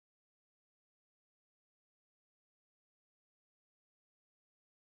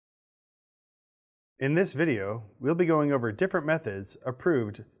In this video, we'll be going over different methods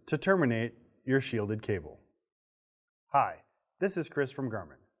approved to terminate your shielded cable. Hi, this is Chris from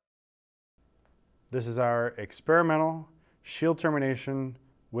Garmin. This is our experimental shield termination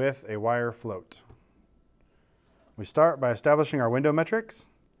with a wire float. We start by establishing our window metrics.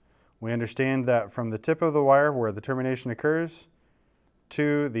 We understand that from the tip of the wire where the termination occurs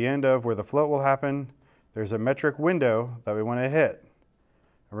to the end of where the float will happen, there's a metric window that we want to hit.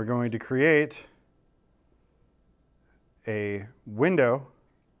 And we're going to create a window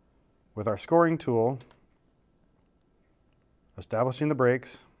with our scoring tool, establishing the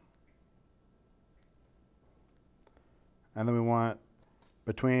brakes, and then we want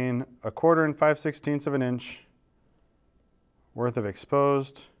between 1/4 and 5/16 of an inch worth of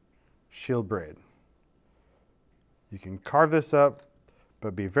exposed shield braid. You can carve this up,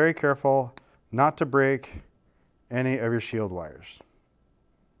 but be very careful not to break any of your shield wires.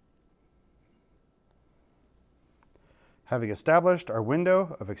 Having established our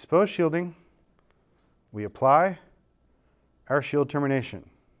window of exposed shielding, we apply our shield termination,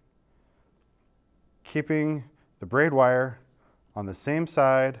 keeping the braid wire on the same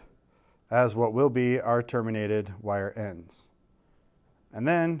side as what will be our terminated wire ends. And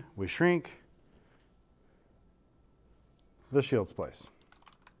then we shrink the shield splice.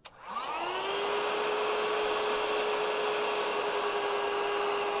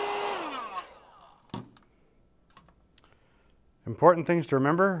 Important things to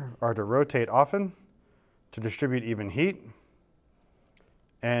remember are to rotate often, to distribute even heat,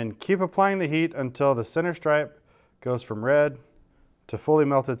 and keep applying the heat until the center stripe goes from red to fully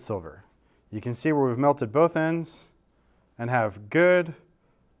melted silver. You can see where we've melted both ends and have good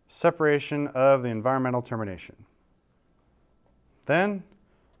separation of the environmental termination. Then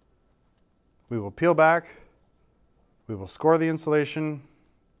we will peel back, we will score the installation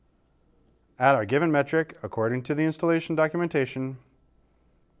at our given metric according to the installation documentation,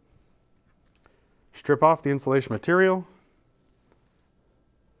 strip off the installation material,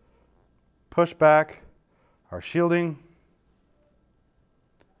 push back our shielding,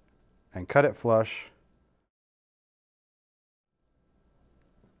 and cut it flush.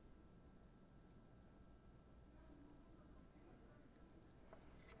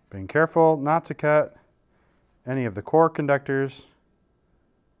 Being careful not to cut any of the core conductors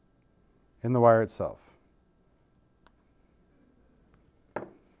in the wire itself.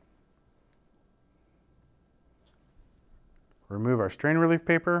 Remove our strain relief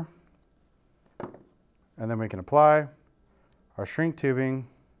paper, and then we can apply our shrink tubing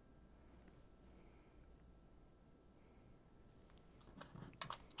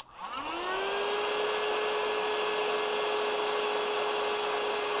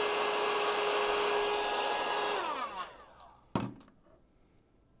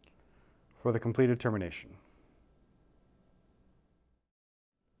for the completed termination.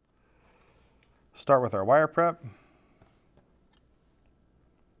 Start with our wire prep,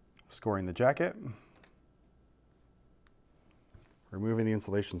 scoring the jacket, removing the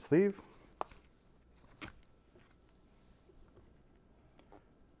insulation sleeve,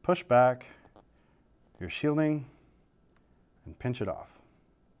 push back your shielding and pinch it off.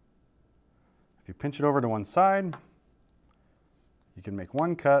 If you pinch it over to one side, you can make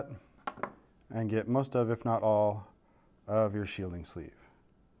one cut and get most of, if not all, of your shielding sleeve.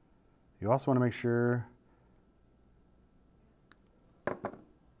 You also want to make sure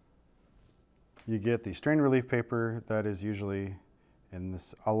you get the strain relief paper that is usually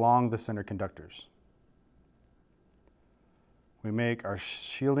along the center conductors. We make our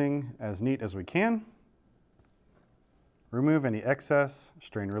shielding as neat as we can, remove any excess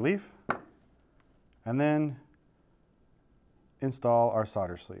strain relief, and then install our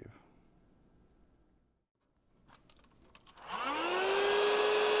solder sleeve.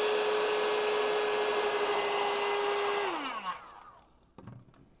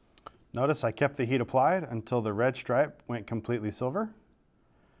 Notice I kept the heat applied until the red stripe went completely silver,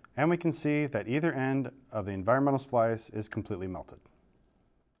 and we can see that either end of the environmental splice is completely melted.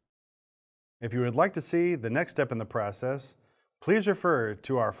 If you would like to see the next step in the process, please refer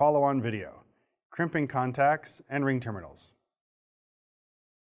to our follow-on video, Crimping Contacts and Ring Terminals.